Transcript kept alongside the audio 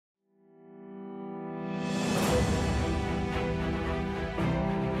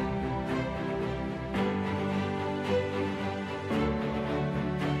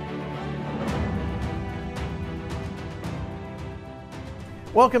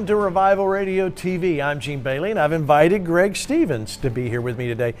Welcome to Revival Radio TV. I'm Gene Bailey, and I've invited Greg Stevens to be here with me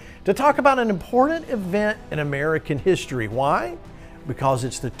today to talk about an important event in American history. Why? Because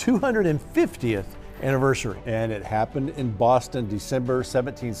it's the 250th anniversary. And it happened in Boston, December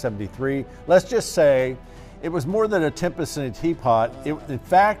 1773. Let's just say it was more than a tempest in a teapot. In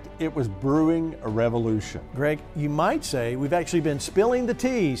fact, it was brewing a revolution. Greg, you might say we've actually been spilling the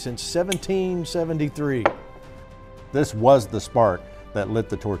tea since 1773. This was the spark that lit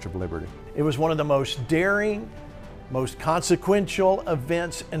the torch of liberty. It was one of the most daring, most consequential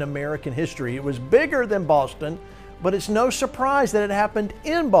events in American history. It was bigger than Boston, but it's no surprise that it happened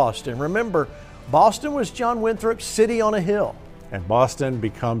in Boston. Remember, Boston was John Winthrop's city on a hill. And Boston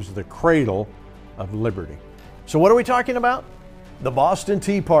becomes the cradle of liberty. So what are we talking about? The Boston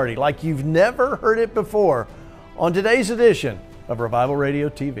Tea Party, like you've never heard it before, on today's edition of Revival Radio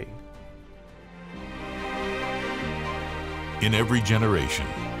TV. In every generation,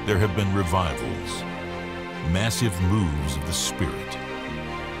 there have been revivals, massive moves of the Spirit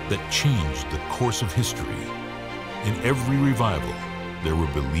that changed the course of history. In every revival, there were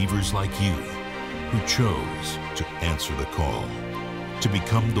believers like you who chose to answer the call, to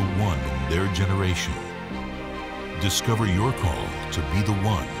become the one in their generation. Discover your call to be the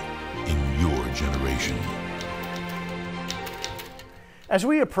one in your generation. As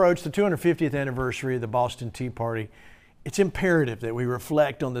we approach the 250th anniversary of the Boston Tea Party, it's imperative that we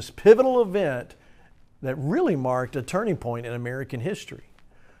reflect on this pivotal event that really marked a turning point in American history.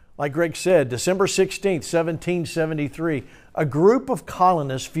 Like Greg said, December 16th, 1773, a group of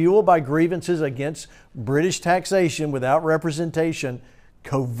colonists fueled by grievances against British taxation without representation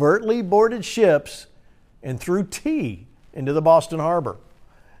covertly boarded ships and threw tea into the Boston harbor.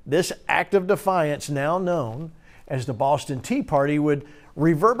 This act of defiance, now known as the Boston Tea Party, would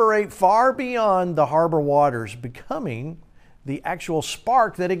reverberate far beyond the harbor waters, becoming the actual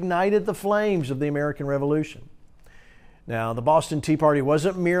spark that ignited the flames of the American Revolution. Now, the Boston Tea Party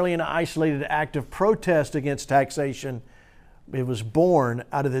wasn't merely an isolated act of protest against taxation. It was born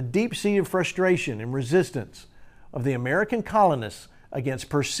out of the deep-seated frustration and resistance of the American colonists against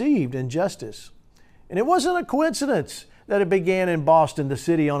perceived injustice. And it wasn't a coincidence that it began in Boston, the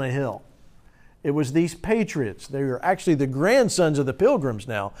city on a hill. It was these patriots, they were actually the grandsons of the Pilgrims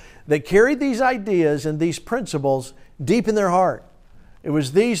now, that carried these ideas and these principles deep in their heart. It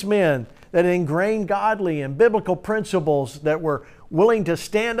was these men that ingrained godly and biblical principles that were willing to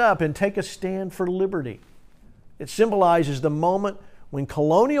stand up and take a stand for liberty. It symbolizes the moment when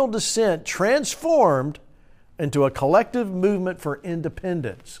colonial dissent transformed into a collective movement for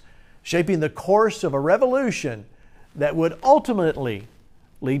independence, shaping the course of a revolution that would ultimately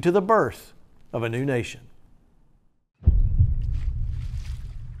lead to the birth of a new nation.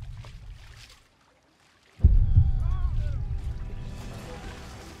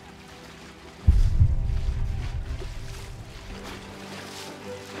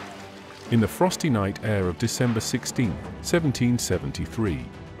 In the frosty night air of December 16, 1773,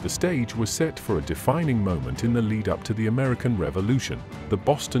 the stage was set for a defining moment in the lead-up to the American Revolution, the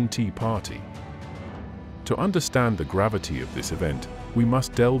Boston Tea Party. To understand the gravity of this event, we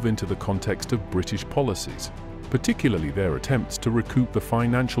must delve into the context of British policies, particularly their attempts to recoup the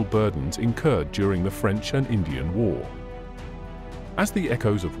financial burdens incurred during the French and Indian War. As the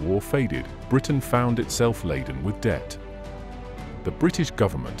echoes of war faded, Britain found itself laden with debt. The British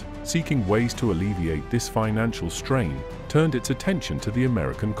government, seeking ways to alleviate this financial strain, turned its attention to the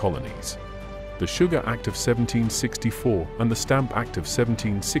American colonies. The Sugar Act of 1764 and the Stamp Act of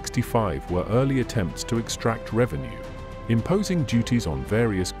 1765 were early attempts to extract revenue, imposing duties on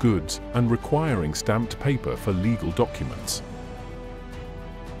various goods and requiring stamped paper for legal documents.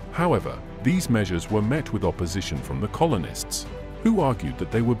 However, these measures were met with opposition from the colonists, who argued that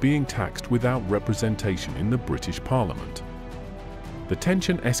they were being taxed without representation in the British Parliament. The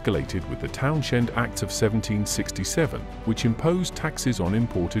tension escalated with the Townshend Acts of 1767, which imposed taxes on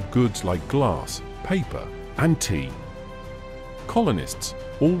imported goods like glass, paper, and tea. Colonists,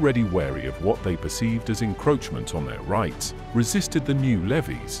 already wary of what they perceived as encroachment on their rights, resisted the new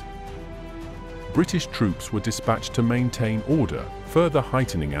levies. British troops were dispatched to maintain order, further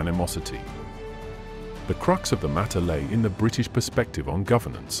heightening animosity. The crux of the matter lay in the British perspective on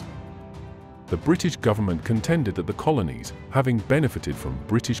governance. The British government contended that the colonies, having benefited from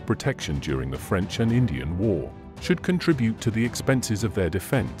British protection during the French and Indian War, should contribute to the expenses of their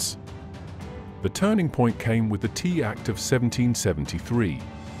defence. The turning point came with the Tea Act of 1773,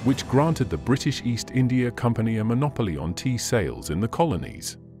 which granted the British East India Company a monopoly on tea sales in the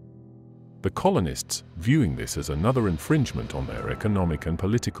colonies. The colonists, viewing this as another infringement on their economic and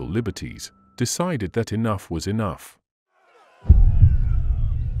political liberties, decided that enough was enough.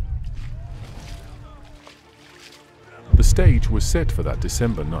 stage was set for that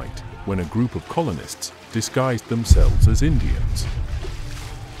December night when a group of colonists disguised themselves as Indians.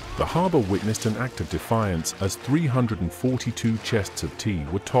 The harbour witnessed an act of defiance as 342 chests of tea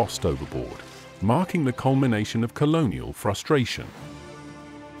were tossed overboard, marking the culmination of colonial frustration.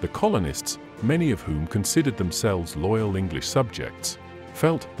 The colonists, many of whom considered themselves loyal English subjects,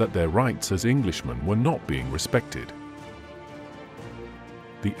 felt that their rights as Englishmen were not being respected.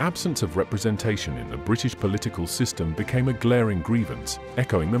 The absence of representation in the British political system became a glaring grievance,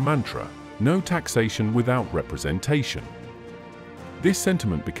 echoing the mantra, "No taxation without representation." This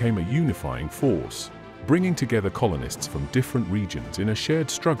sentiment became a unifying force, bringing together colonists from different regions in a shared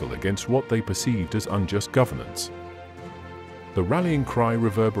struggle against what they perceived as unjust governance. The rallying cry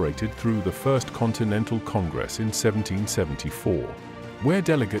reverberated through the First Continental Congress in 1774, where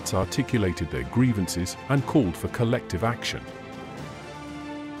delegates articulated their grievances and called for collective action.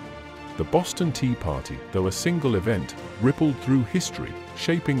 The Boston Tea Party, though a single event, rippled through history,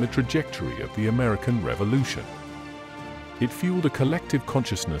 shaping the trajectory of the American Revolution. It fueled a collective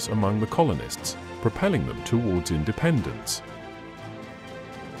consciousness among the colonists, propelling them towards independence.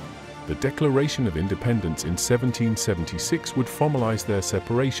 The Declaration of Independence in 1776 would formalize their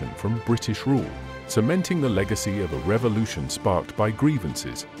separation from British rule, cementing the legacy of a revolution sparked by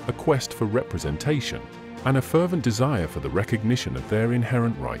grievances, a quest for representation, and a fervent desire for the recognition of their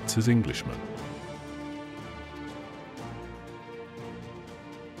inherent rights as Englishmen.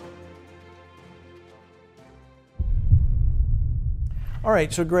 All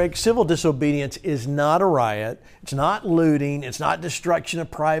right, so Greg, civil disobedience is not a riot. It's not looting. It's not destruction of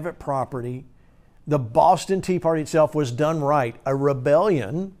private property. The Boston Tea Party itself was done right. A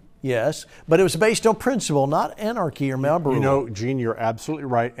rebellion, yes, but it was based on principle, not anarchy or mob rule. You know, Gene, you're absolutely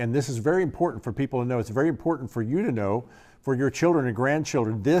right. And this is very important for people to know. It's very important for you to know, for your children and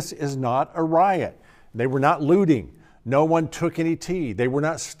grandchildren. This is not a riot. They were not looting. No one took any tea. They were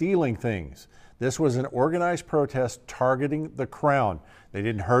not stealing things. This was an organized protest targeting the crown. They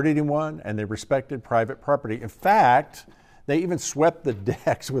didn't hurt anyone, and they respected private property. In fact, they even swept the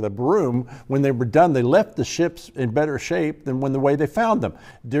decks with a broom. When they were done, they left the ships in better shape than when the way they found them.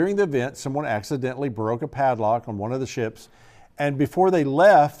 During the event, someone accidentally broke a padlock on one of the ships, and before they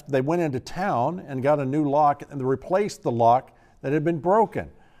left, they went into town and got a new lock and replaced the lock that had been broken.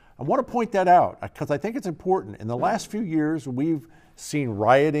 I want to point that out because I think it's important. In the last few years, we've seen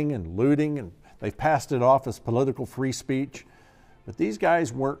rioting and looting, and they've passed it off as political free speech. But these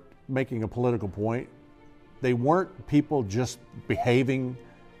guys weren't making a political point. They weren't people just behaving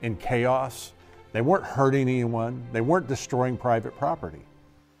in chaos. They weren't hurting anyone. They weren't destroying private property.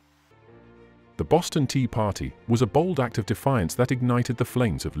 The Boston Tea Party was a bold act of defiance that ignited the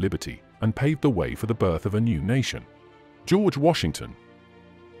flames of liberty and paved the way for the birth of a new nation. George Washington.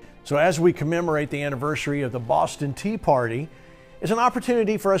 So as we commemorate the anniversary of the Boston Tea Party, it's an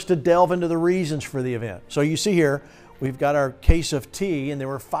opportunity for us to delve into the reasons for the event. So you see here, we've got our case of tea, and there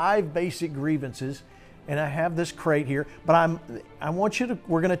were 5 basic grievances, and I have this crate here, but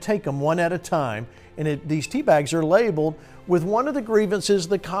we're going to take them one at a time, and these tea bags are labeled with one of the grievances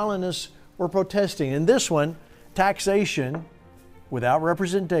the colonists were protesting. And this one, taxation without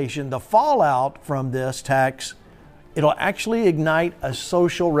representation, the fallout from this tax, it'll actually ignite a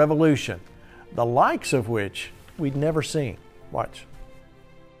social revolution, the likes of which we'd never seen. Watch.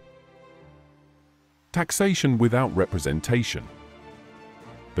 Taxation without representation.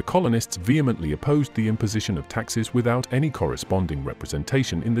 The colonists vehemently opposed the imposition of taxes without any corresponding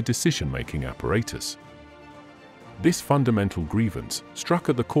representation in the decision-making apparatus. This fundamental grievance struck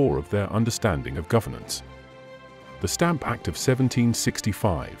at the core of their understanding of governance. The Stamp Act of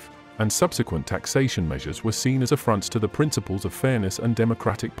 1765 and subsequent taxation measures were seen as affronts to the principles of fairness and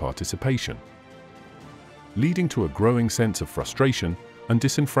democratic participation, leading to a growing sense of frustration and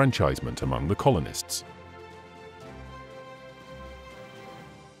disenfranchisement among the colonists.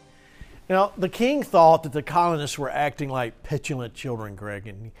 Now, the king thought that the colonists were acting like petulant children, Greg,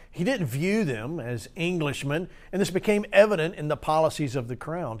 and he didn't view them as Englishmen, and this became evident in the policies of the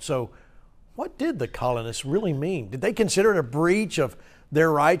crown. So what did the colonists really mean? Did they consider it a breach of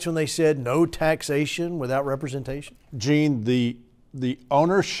their rights when they said no taxation without representation? Gene, the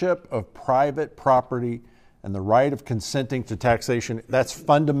ownership of private property and the right of consenting to taxation, that's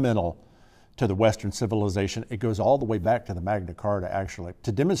fundamental to the Western civilization. It goes all the way back to the Magna Carta, actually.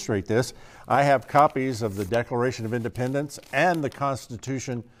 To demonstrate this, I have copies of the Declaration of Independence and the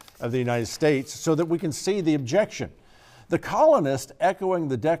Constitution of the United States so that we can see the objection. The colonists, echoing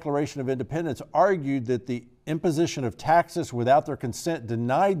the Declaration of Independence, argued that the imposition of taxes without their consent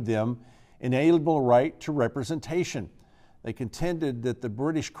denied them inalienable right to representation. They contended that the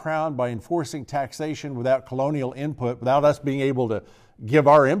British Crown, by enforcing taxation without colonial input, without us being able to give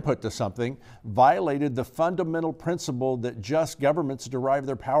our input to something, violated the fundamental principle that just governments derive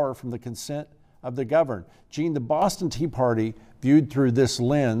their power from the consent of the governed. Gene, the Boston Tea Party, viewed through this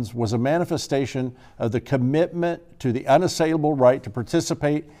lens, was a manifestation of the commitment to the unassailable right to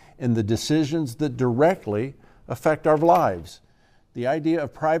participate in the decisions that directly affect our lives. The idea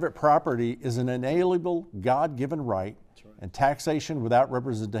of private property is an inalienable, God-given right, and taxation without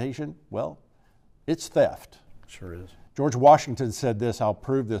representation, well, it's theft. Sure is. George Washington said this, I'll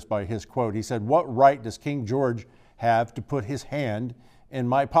prove this by his quote. He said, "What right does King George have to put his hand in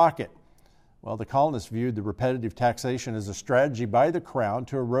my pocket?" Well, the colonists viewed the repetitive taxation as a strategy by the Crown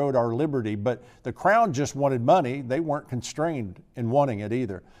to erode our liberty, but the Crown just wanted money. They weren't constrained in wanting it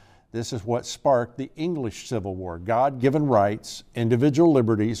either. This is what sparked the English Civil War. God-given rights, individual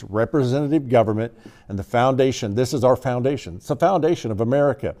liberties, representative government, and the foundation. This is our foundation. It's the foundation of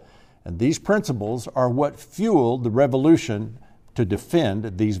America. And these principles are what fueled the revolution to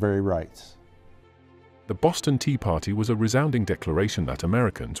defend these very rights. The Boston Tea Party was a resounding declaration that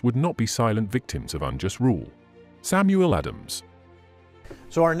Americans would not be silent victims of unjust rule. Samuel Adams.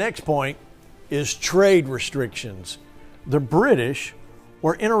 So our next point is trade restrictions. The British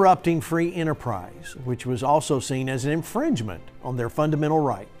were interrupting free enterprise, which was also seen as an infringement on their fundamental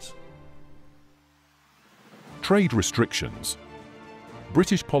rights. Trade restrictions.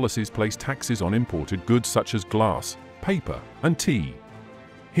 British policies placed taxes on imported goods such as glass, paper, and tea,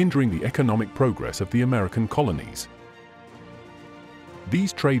 hindering the economic progress of the American colonies.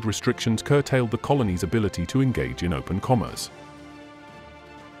 These trade restrictions curtailed the colonies' ability to engage in open commerce.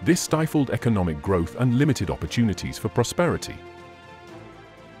 This stifled economic growth and limited opportunities for prosperity.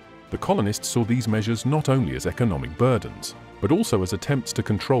 The colonists saw these measures not only as economic burdens, but also as attempts to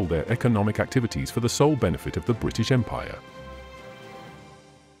control their economic activities for the sole benefit of the British Empire.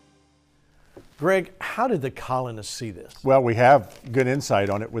 Greg, how did the colonists see this? Well, we have good insight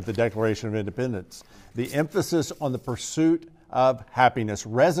on it with the Declaration of Independence. The emphasis on the pursuit of happiness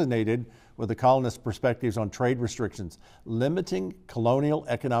resonated with the colonists' perspectives on trade restrictions. Limiting colonial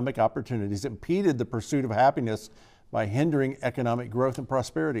economic opportunities impeded the pursuit of happiness by hindering economic growth and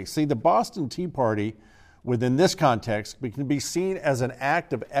prosperity. See, the Boston Tea Party, within this context, can be seen as an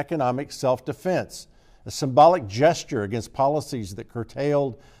act of economic self-defense, a symbolic gesture against policies that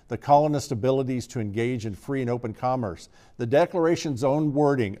curtailed the colonists' abilities to engage in free and open commerce. The Declaration's own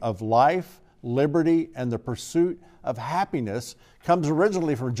wording of life, liberty, and the pursuit of happiness comes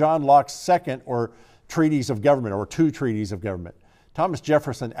originally from John Locke's second or treatise of government, or two treaties of government. Thomas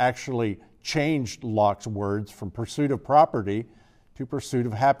Jefferson actually changed Locke's words from pursuit of property to pursuit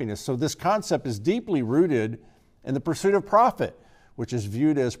of happiness. So this concept is deeply rooted in the pursuit of profit, which is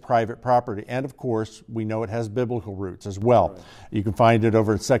viewed as private property. And of course, we know it has biblical roots as well. Right. You can find it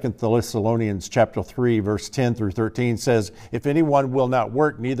over in 2 Thessalonians chapter 3, verse 10 through 13 says, "If anyone will not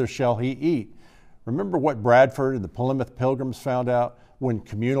work, neither shall he eat." Remember what Bradford and the Plymouth Pilgrims found out when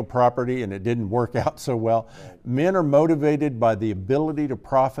communal property and it didn't work out so well? Right. Men are motivated by the ability to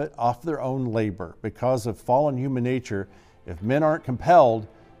profit off their own labor. Because of fallen human nature, if men aren't compelled,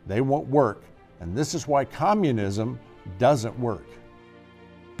 they won't work. And this is why communism doesn't work.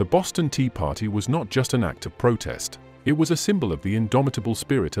 The Boston Tea Party was not just an act of protest. It was a symbol of the indomitable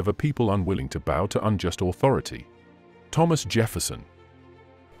spirit of a people unwilling to bow to unjust authority. Thomas Jefferson.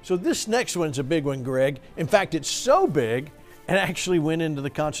 So this next one's a big one, Greg. In fact, it's so big, it actually went into the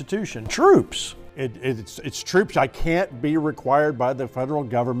Constitution. Troops. It's troops. I can't be required by the federal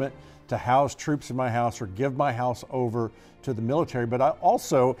government to house troops in my house or give my house over to the military. But I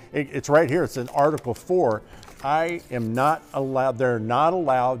also, it's right here, it's in Article 4. I am not allowed, they're not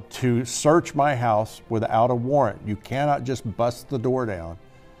allowed to search my house without a warrant. You cannot just bust the door down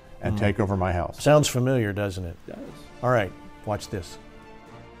and take over my house. Sounds familiar, doesn't it? It does. All right, watch this.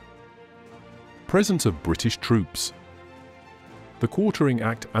 Presence of British troops. The Quartering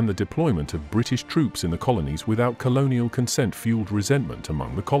Act and the deployment of British troops in the colonies without colonial consent fueled resentment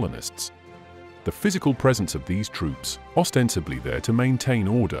among the colonists. The physical presence of these troops, ostensibly there to maintain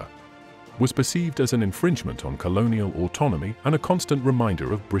order, was perceived as an infringement on colonial autonomy and a constant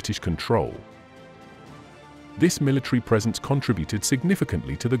reminder of British control. This military presence contributed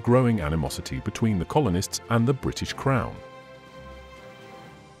significantly to the growing animosity between the colonists and the British Crown.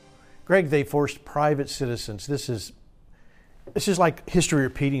 Greg, they forced private citizens. This is like history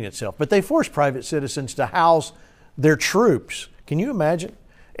repeating itself, but they forced private citizens to house their troops. Can you imagine?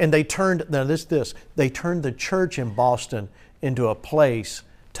 And they turned, now they turned the church in Boston into a place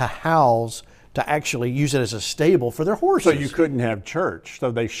to house, to actually use it as a stable for their horses. So you couldn't have church.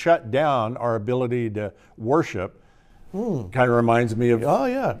 So they shut down our ability to worship Kind of reminds me of, Oh,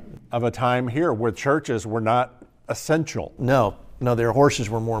 yeah. of a time here where churches were not essential. No, their horses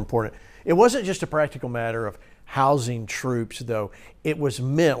were more important. It wasn't just a practical matter of housing troops, though. It was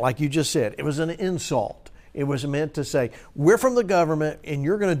meant, like you just said, it was an insult. It was meant to say, we're from the government and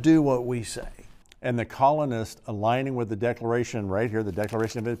you're going to do what we say. And the colonists aligning with the Declaration right here, the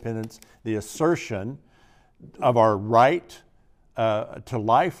Declaration of Independence, the assertion of our right to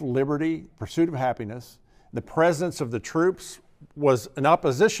life, liberty, pursuit of happiness. The presence of the troops was in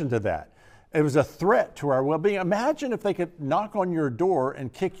opposition to that. It was a threat to our well-being. Imagine if they could knock on your door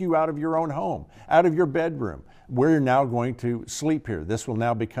and kick you out of your own home, out of your bedroom. We're now going to sleep here. This will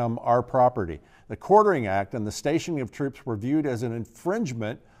now become our property. The Quartering Act and the stationing of troops were viewed as an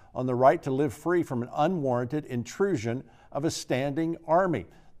infringement on the right to live free from an unwarranted intrusion of a standing army.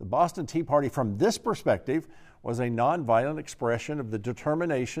 The Boston Tea Party, from this perspective, was a nonviolent expression of the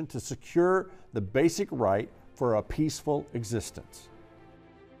determination to secure the basic right for a peaceful existence.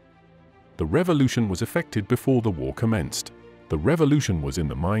 The revolution was effected before the war commenced. The revolution was in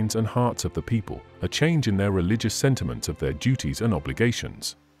the minds and hearts of the people, a change in their religious sentiments of their duties and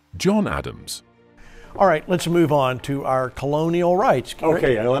obligations. John Adams. All right, let's move on to our colonial rights.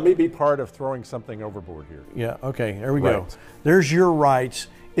 Okay, let me be part of throwing something overboard here. Yeah, okay, there we go. Right. There's your rights.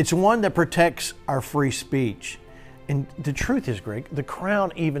 It's one that protects our free speech. And the truth is, Greg, the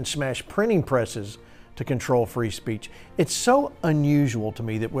Crown even smashed printing presses to control free speech. It's so unusual to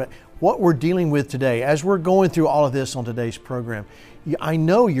me that what we're dealing with today, as we're going through all of this on today's program, I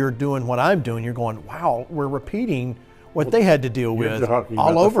know you're doing what I'm doing. You're going, wow, we're repeating what they had to deal with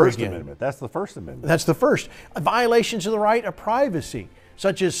all over again. Amendment. That's the First Amendment. That's the first. Violations of the right of privacy,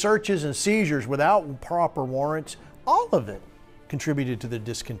 such as searches and seizures without proper warrants, all of it contributed to the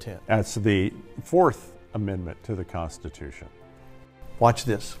discontent. That's the Fourth Amendment to the Constitution. Watch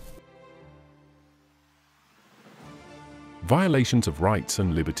this. Violations of rights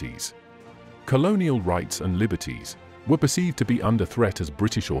and liberties. Colonial rights and liberties were perceived to be under threat as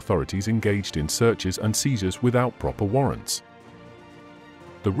British authorities engaged in searches and seizures without proper warrants.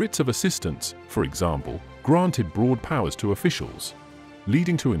 The writs of assistance, for example, granted broad powers to officials,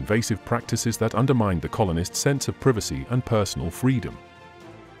 leading to invasive practices that undermined the colonists' sense of privacy and personal freedom.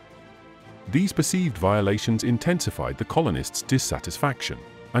 These perceived violations intensified the colonists' dissatisfaction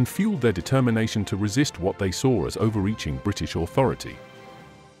and fueled their determination to resist what they saw as overreaching British authority.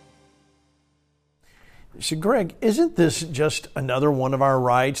 So, Greg, isn't this just another one of our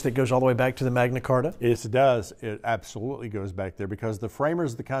rights that goes all the way back to the Magna Carta? Yes, it does. It absolutely goes back there because the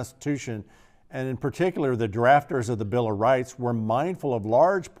framers of the Constitution, and in particular the drafters of the Bill of Rights, were mindful of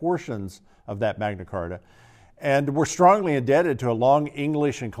large portions of that Magna Carta and were strongly indebted to a long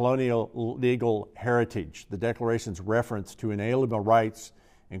English and colonial legal heritage. The Declaration's reference to inalienable rights,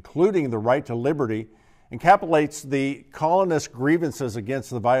 including the right to liberty, encapsulates the colonists' grievances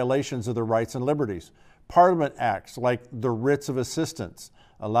against the violations of their rights and liberties. Parliament acts like the writs of assistance,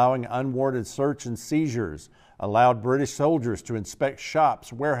 allowing unwarranted search and seizures, allowed British soldiers to inspect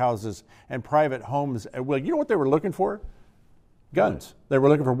shops, warehouses, and private homes at will. You know what they were looking for? Guns. They were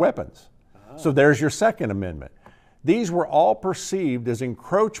looking for weapons. So there's your Second Amendment. These were all perceived as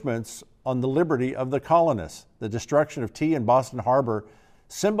encroachments on the liberty of the colonists. The destruction of tea in Boston Harbor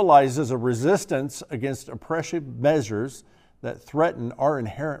symbolizes a resistance against oppressive measures that threaten our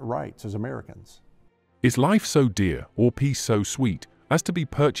inherent rights as Americans. Is life so dear or peace so sweet as to be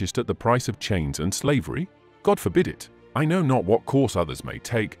purchased at the price of chains and slavery? God forbid it. I know not what course others may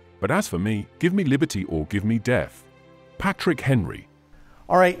take, but as for me, give me liberty or give me death. Patrick Henry.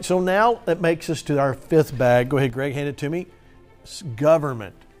 All right, so now that makes us to our fifth bag. Go ahead, Greg, hand it to me. It's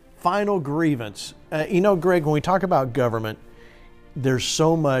government. Final grievance. Greg, when we talk about government, there's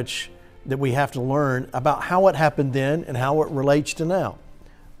so much that we have to learn about how it happened then and how it relates to now.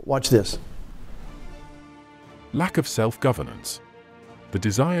 Watch this. Lack of self-governance. The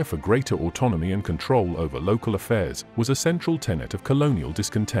desire for greater autonomy and control over local affairs was a central tenet of colonial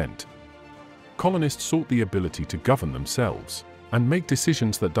discontent. Colonists sought the ability to govern themselves and make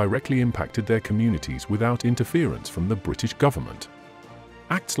decisions that directly impacted their communities without interference from the British government.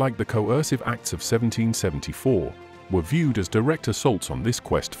 Acts like the Coercive Acts of 1774 were viewed as direct assaults on this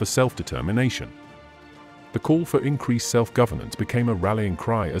quest for self-determination. The call for increased self-governance became a rallying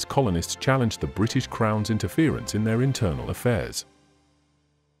cry as colonists challenged the British Crown's interference in their internal affairs.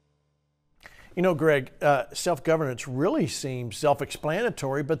 Greg, self-governance really seems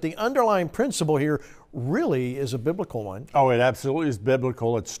self-explanatory, but the underlying principle here really is a biblical one. Oh, it absolutely is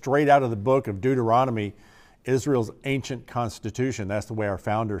biblical. It's straight out of the book of Deuteronomy, Israel's ancient constitution. That's the way our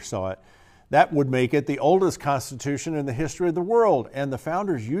founders saw it. That would make it the oldest constitution in the history of the world, and the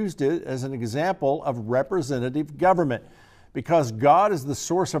founders used it as an example of representative government. Because God is the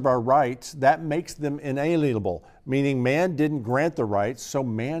source of our rights, that makes them inalienable, meaning man didn't grant the rights, so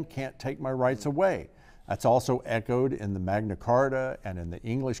man can't take my rights away. That's also echoed in the Magna Carta and in the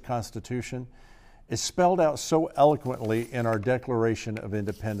English Constitution. It's spelled out so eloquently in our Declaration of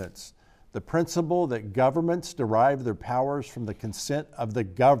Independence. The principle that governments derive their powers from the consent of the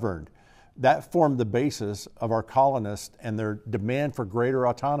governed. That formed the basis of our colonists and their demand for greater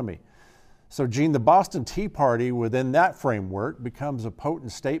autonomy. So, Gene, the Boston Tea Party within that framework becomes a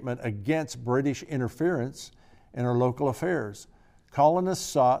potent statement against British interference in our local affairs. Colonists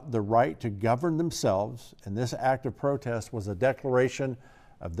sought the right to govern themselves, and this act of protest was a declaration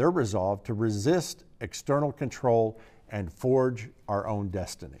of their resolve to resist external control and forge our own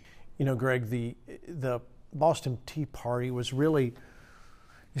destiny. You know, Greg, the Boston Tea Party was really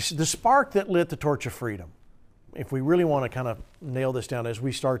the spark that lit the torch of freedom. If we really want to kind of nail this down as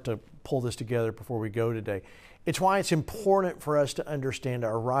we start to pull this together before we go today, it's why it's important for us to understand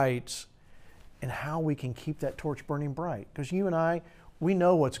our rights and how we can keep that torch burning bright. Because you and I, we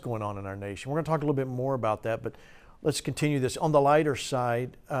know what's going on in our nation. We're going to talk a little bit more about that, but let's continue this. On the lighter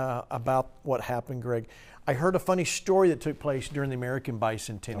side about what happened, Greg, I heard a funny story that took place during the American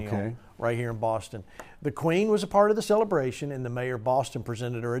Bicentennial right here in Boston. The Queen was a part of the celebration, and the mayor of Boston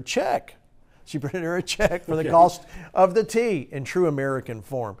presented her a check. She printed her a check for the cost of the tea in true American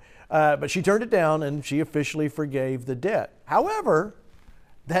form. But she turned it down, and she officially forgave the debt. However,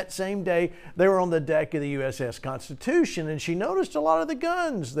 that same day, they were on the deck of the USS Constitution, and she noticed a lot of the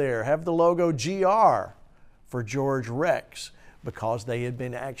guns there have the logo GR for George Rex because they had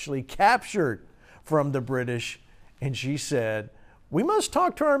been actually captured from the British. And she said, "We must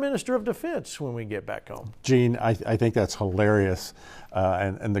talk to our Minister of Defense when we get back home." Gene, I think that's hilarious,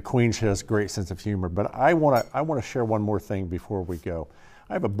 and the Queen has a great sense of humor. But I want to share one more thing before we go.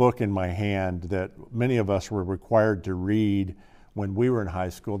 I have a book in my hand that many of us were required to read when we were in high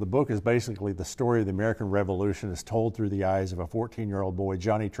school. The book is basically the story of the American Revolution as told through the eyes of a 14-year-old boy,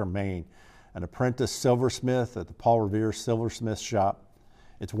 Johnny Tremaine, an apprentice silversmith at the Paul Revere silversmith shop.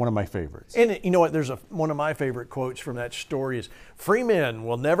 It's one of my favorites. And you know what? There's one of my favorite quotes from that story is, "Free men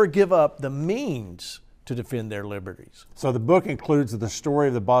will never give up the means to defend their liberties." So the book includes the story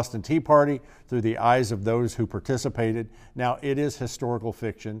of the Boston Tea Party through the eyes of those who participated. Now, it is historical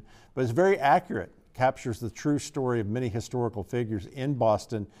fiction, but it's very accurate. Captures the true story of many historical figures in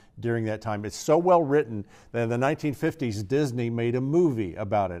Boston during that time. It's so well written that in the 1950s, Disney made a movie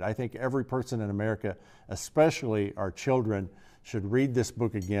about it. I think every person in America, especially our children, should read this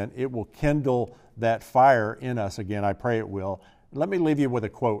book again. It will kindle that fire in us again. I pray it will. Let me leave you with a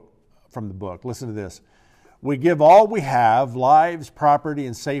quote from the book. Listen to this. "We give all we have, lives, property,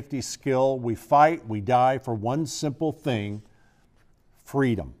 and safety, skill. We fight, we die for one simple thing,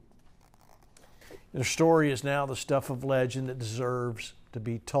 freedom." Their story is now the stuff of legend that deserves to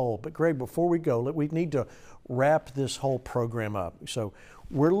be told. But Greg, before we go, we need to wrap this whole program up. So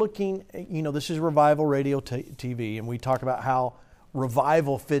we're looking, you know, this is Revival Radio TV, and we talk about how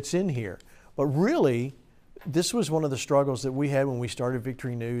revival fits in here. But really, this was one of the struggles that we had when we started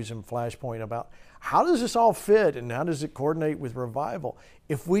Victory News and Flashpoint about how does this all fit and how does it coordinate with revival?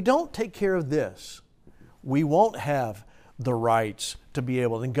 If we don't take care of this, we won't have the rights to be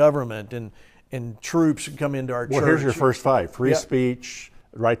able, and government and troops come into our church. Well, here's your first five. Free speech,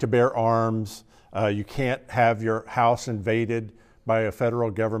 right to bear arms. You can't have your house invaded by a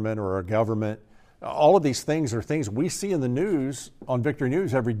federal government or a government. All of these things are things we see in the news, on Victory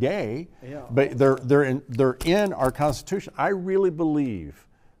News every day, but they're in our Constitution. I really believe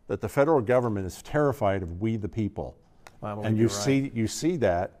that the federal government is terrified of we the people. And you see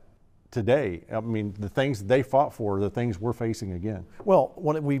that today. I mean, the things they fought for are the things we're facing again. Well,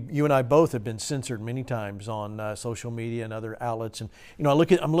 you and I both have been censored many times on social media and other outlets, and you know,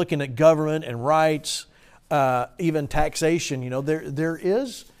 I'm looking at government and rights, even taxation. You know, there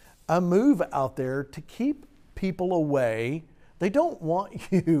is a move out there to keep people away. They don't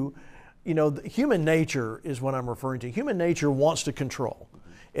want you. You know, human nature is what I'm referring to. Human nature wants to control.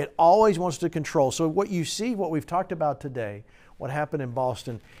 It always wants to control. So what you see, what we've talked about today, what happened in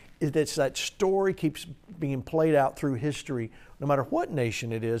Boston, is that story keeps being played out through history. No matter what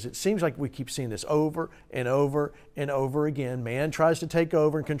nation it is, it seems like we keep seeing this over and over and over again. Man tries to take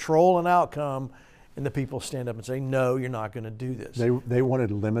over and control an outcome, and the people stand up and say, "No, you're not going to do this." They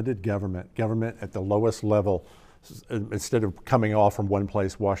wanted limited government at the lowest level, instead of coming off from one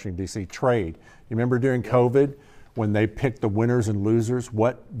place, Washington, D.C. Trade. You remember during COVID, when they picked the winners and losers,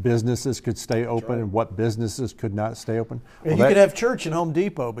 what businesses could stay open and what businesses could not stay open. You could have church in Home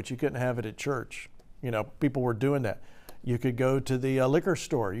Depot, but you couldn't have it at church. You know, people were doing that. You could go to the liquor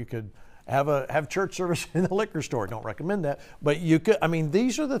store. You could have church service in the liquor store. Don't recommend that, but you could. I mean,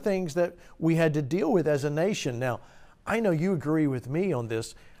 these are the things that we had to deal with as a nation. Now, I know you agree with me on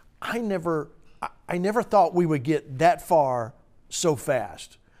this. I never thought we would get that far so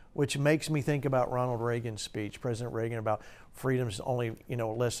fast, which makes me think about Ronald Reagan's speech, President Reagan, about freedom's only,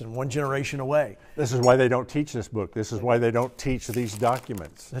 less than one generation away. This is why they don't teach this book. This is why they don't teach these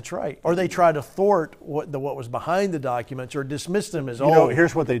documents. That's right. Or they try to thwart what was behind the documents or dismiss them as old.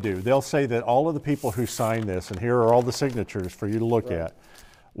 Here's what they do. They'll say that all of the people who signed this, and here are all the signatures for you to look at,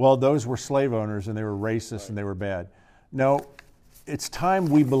 well, those were slave owners and they were racist and they were bad. No, it's time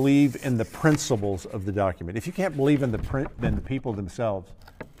we believe in the principles of the document. If you can't believe in the people themselves,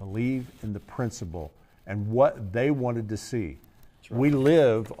 believe in the principle and what they wanted to see. Right. We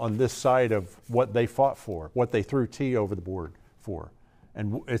live on this side of what they fought for, what they threw tea over the board for.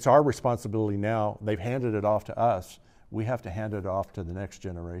 And it's our responsibility now. They've handed it off to us. We have to hand it off to the next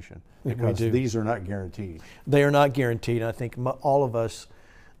generation because these are not guaranteed. They are not guaranteed. I think all of us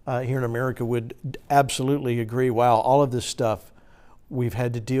here in America would absolutely agree, wow, all of this stuff we've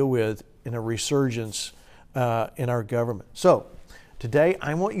had to deal with in a resurgence in our government. So today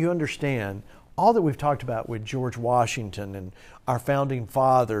I want you to understand all that we've talked about with George Washington and our founding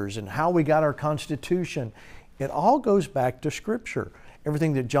fathers and how we got our Constitution. It all goes back to Scripture.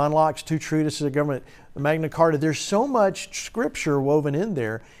 Everything that John Locke's two treatises of government, the Magna Carta, there's so much Scripture woven in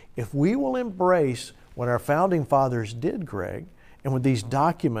there. If we will embrace what our founding fathers did, Greg, and with these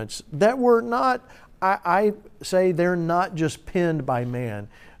documents that were not, I say they're not just penned by man,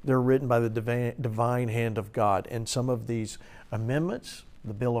 they're written by the divine hand of God. And some of these amendments,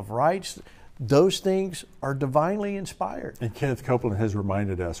 the Bill of Rights, those things are divinely inspired. And Kenneth Copeland has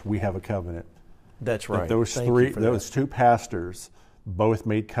reminded us we have a covenant. That's right. That those two pastors both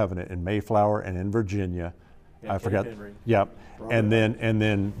made covenant in Mayflower and in Virginia. I forgot. Yep. And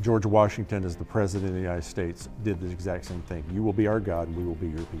then George Washington, as the President of the United States, did the exact same thing. You will be our God and we will be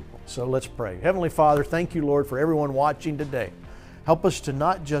your people. So let's pray. Heavenly Father, thank you, Lord, for everyone watching today. Help us to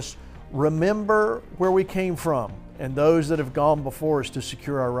not just remember where we came from and those that have gone before us to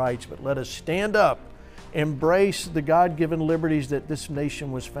secure our rights, but let us stand up, embrace the God-given liberties that this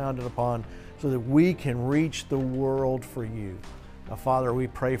nation was founded upon so that we can reach the world for you. Now, Father, we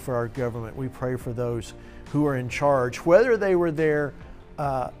pray for our government. We pray for those who are in charge, whether they were there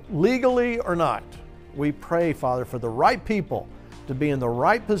legally or not. We pray, Father, for the right people to be in the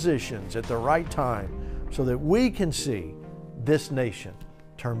right positions at the right time so that we can see this nation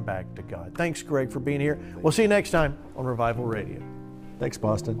turn back to God. Thanks, Greg, for being here. We'll see you next time on Revival Radio. Thanks,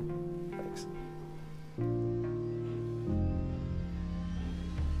 Boston.